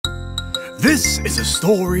This is a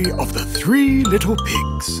story of the 3 little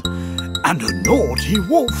pigs and a naughty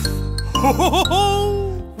wolf. Ho ho ho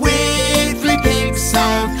ho! We're 3 pigs, so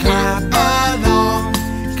clap along,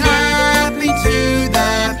 clapping to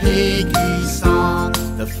the piggy song.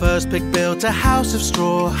 The first pig built a house of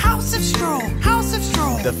straw. House of straw, house of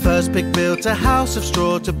straw. The first pig built a house of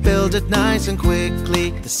straw to build it nice and quickly.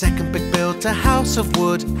 The second pig built a house of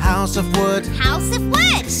wood. House of wood. House of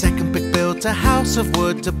wood. The second pig built a house of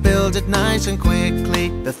wood to build it nice and quickly.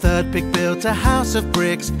 The third pig built a house of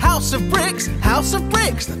bricks. House of bricks. House of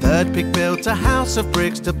bricks. The third pig built a house of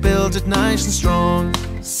bricks to build it nice and strong.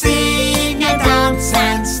 Sing and dance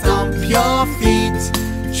and stomp your feet,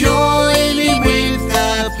 joining with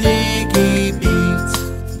the piggy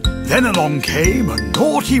beat. Then along came a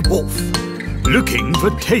naughty wolf, looking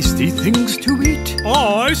for tasty things to eat.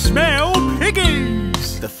 I smell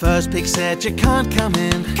piggies! The first pig said, "You can't come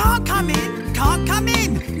in." Can't come in, can't come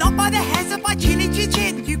in. Not by the hairs of my chinny chin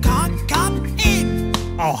chin. You can't come in.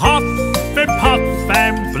 I'll huff and puff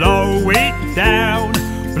and blow it down.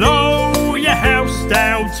 Blow your house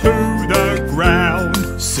down to the ground.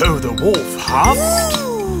 So the wolf huffed,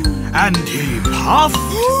 and he puffed,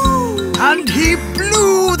 and he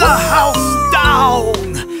blew the house down.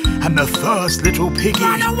 And the first little piggy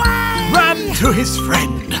ran to his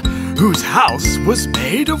friend, whose house was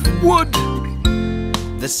made of wood.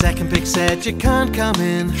 The second pig said, "You can't come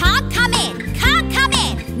in." Can't come in, can't come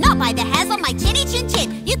in. Not by the hairs on my chinny chin chin.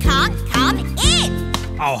 You can't come in.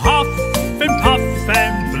 I'll huff and puff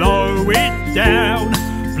and blow it down.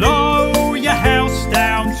 Blow your house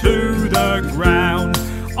down to the ground.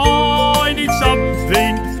 I need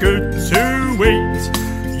something good to eat.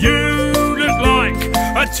 You look like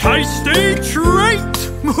a tasty treat.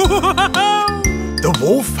 The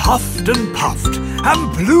wolf huffed and puffed and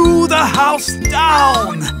blew the house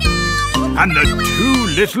down. And the 2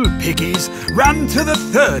 little piggies ran to the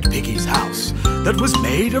third piggy's house that was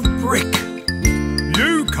made of brick.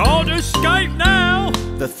 You can't escape now.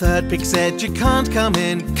 The third pig said, "You can't come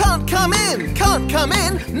in." Can't come in, can't come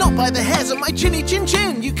in. Not by the hairs of my chinny chin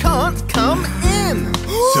chin. You can't come in.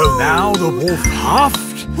 So now the wolf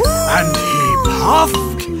huffed and he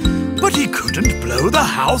puffed, but he couldn't blow the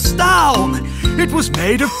house down. It was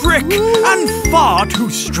made of brick and far too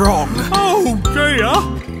strong. Oh dear.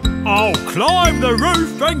 I'll climb the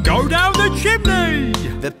roof and go down the chimney.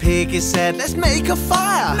 The piggy said, "Let's make a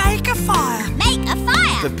fire." Make a fire. Make a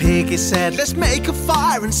fire. The piggy said, "Let's make a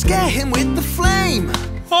fire and scare him with the flame."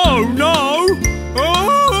 Oh no.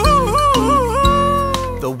 Oh.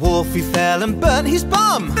 The wolfie fell and burnt his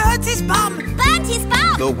bum. Burnt his bum. Burnt his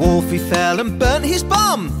bum. The wolfie fell and burnt his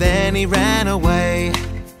bum. Then he ran away.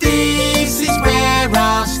 This is where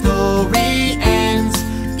our story ends.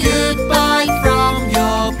 Goodbye from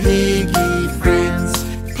your piggy friends.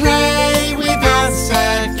 Play with us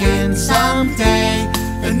again someday.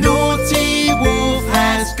 The naughty wolf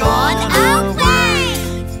has gone away.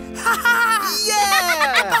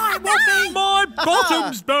 Yeah! Bye, Wolfie. My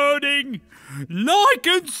bottom's burning. Like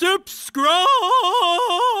and subscribe.